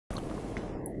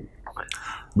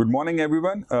Good morning,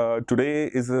 everyone.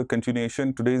 Today's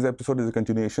episode is a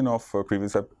continuation of a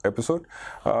previous episode.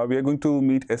 We are going to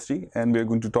meet SG and we are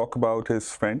going to talk about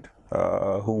his friend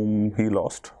whom he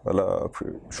lost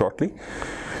shortly.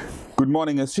 Good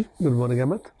morning, SG. Good morning,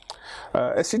 Ahmed.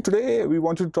 SG, today we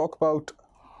want to talk about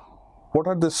what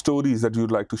are the stories that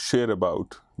you'd like to share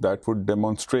about that would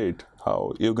demonstrate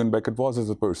how Eugen Beckert was as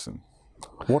a person.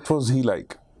 What was he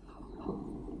like?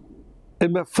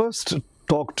 In my first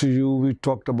talk to you, we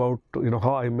talked about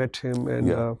how I met him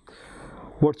and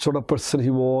what sort of person he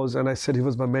was, and I said he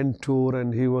was my mentor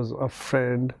and he was a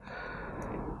friend.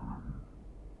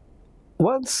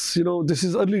 Once, this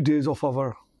is early days of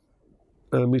our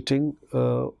meeting.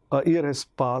 A year has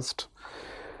passed,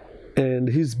 and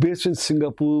he's based in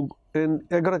Singapore, and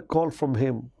I got a call from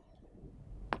him.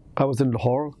 I was in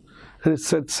Lahore, and he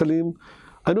said, "Salim,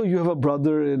 I know you have a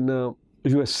brother in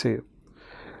USA.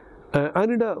 I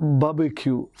need a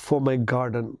barbecue for my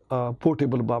garden, a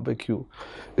portable barbecue.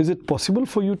 Is it possible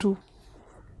for you to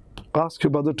ask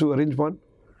your brother to arrange one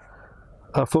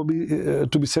for me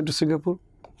to be sent to Singapore?"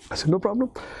 I said, "No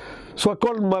problem." So I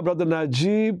called my brother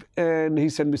Najib, and he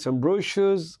sent me some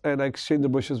brochures, and I exchanged the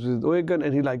brochures with Eugen,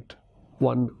 and he liked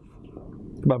one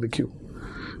barbecue.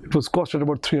 It was cost at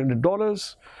about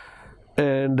 $300,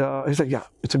 and he's like, "Yeah,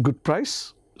 it's a good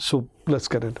price, so let's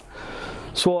get it."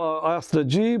 So I asked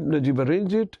Najib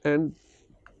arranged it, and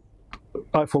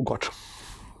I forgot.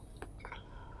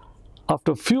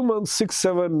 After a few months,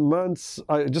 6-7 months,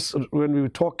 when we were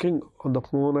talking on the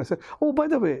phone, I said, "Oh, by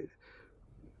the way,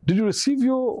 did you receive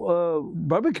your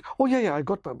barbecue?" "Oh, yeah, I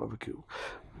got my barbecue."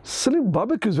 Salim,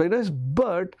 barbecue is very nice,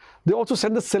 but they also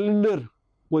send a cylinder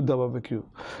with the barbecue.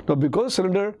 Now, because of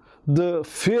cylinder, the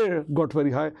fare got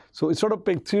very high. So instead of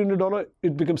paying $300,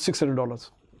 it became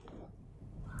 $600.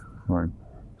 Right.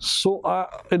 So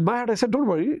in my head, I said, "Don't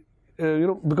worry,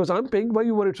 because I'm paying. Why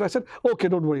you worried?" So I said, "Okay,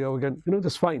 don't worry, again,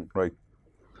 that's fine." Right.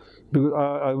 Because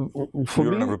for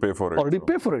you me, don't have to pay for it. Already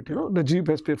pay for it. Najib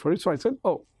has paid for it. So I said,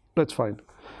 "Oh, that's fine."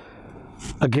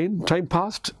 Again, time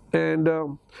passed, and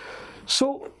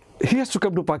so he has to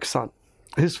come to Pakistan.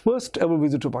 His first ever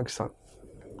visit to Pakistan.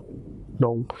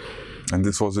 No. And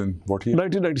this was in what year?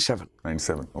 1997.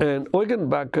 97. Okay. And Eugen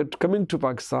Beckert coming to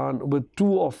Pakistan with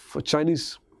two of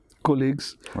Chinese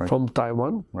colleagues from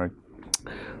Taiwan. Right.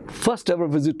 First ever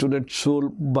visit to Netshul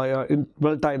by a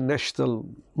multinational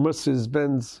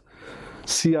Mercedes-Benz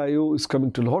CIO is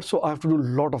coming to Lahore. So I have to do a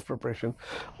lot of preparation.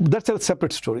 That's a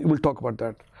separate story. We'll talk about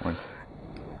that. Right.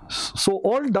 So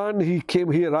all done, he came,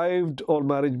 he arrived, all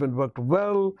management worked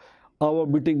well. Our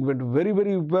meeting went very,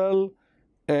 very well.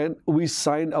 And we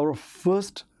signed our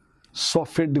first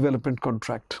software development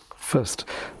contract first.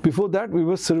 Before that, we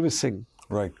were servicing.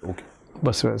 Right, okay.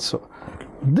 So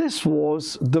this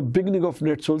was the beginning of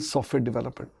Netshul's software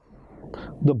development.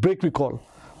 The break we call.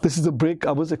 This is the break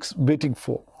I was waiting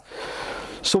for.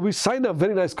 So we signed a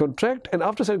very nice contract, and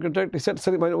after signing the contract, he said,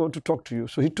 "Salim, I want to talk to you."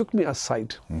 So he took me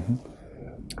aside.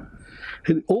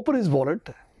 He opened his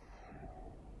wallet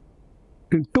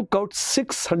and took out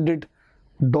 $600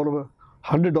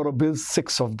 bills,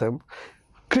 6 of them,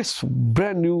 crisp,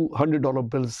 brand new $100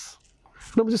 bills.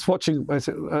 And I'm just watching. I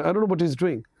said, "I don't know what he's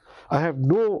doing. I have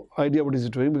no idea what he's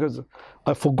doing because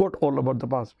I forgot all about the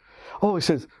past." Oh, he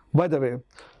says, "By the way,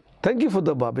 thank you for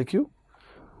the barbecue.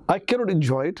 I cannot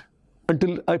enjoy it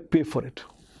until I pay for it."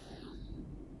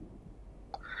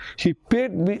 He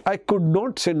paid me. I could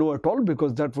not say no at all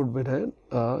because that would be,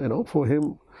 for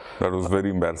him. That was very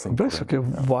embarrassing. Okay,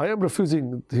 why I'm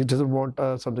refusing? He doesn't want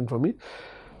something from me.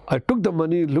 I took the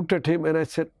money, looked at him, and I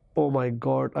said, "Oh my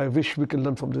God, I wish we can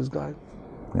learn from this guy."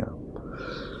 Yeah.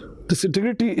 This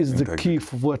integrity is the key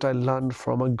for what I learned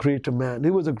from a great man.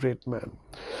 He was a great man.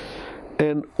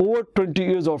 And over 20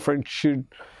 years of friendship,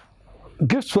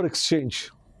 gifts were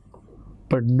exchanged,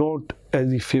 but not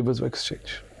any favors were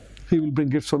exchanged. He will bring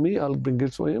gifts for me, I'll bring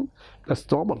gifts for him. That's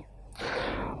normal.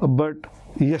 But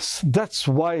yes, that's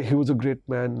why he was a great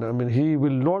man. I mean, he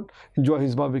will not enjoy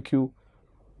his barbecue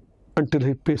until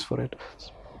he pays for it.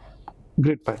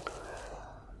 Great man.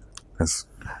 Yes.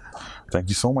 Thank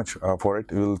you so much for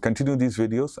it. We'll continue these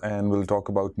videos and we'll talk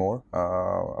about more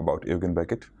about Eugen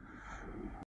Beckert.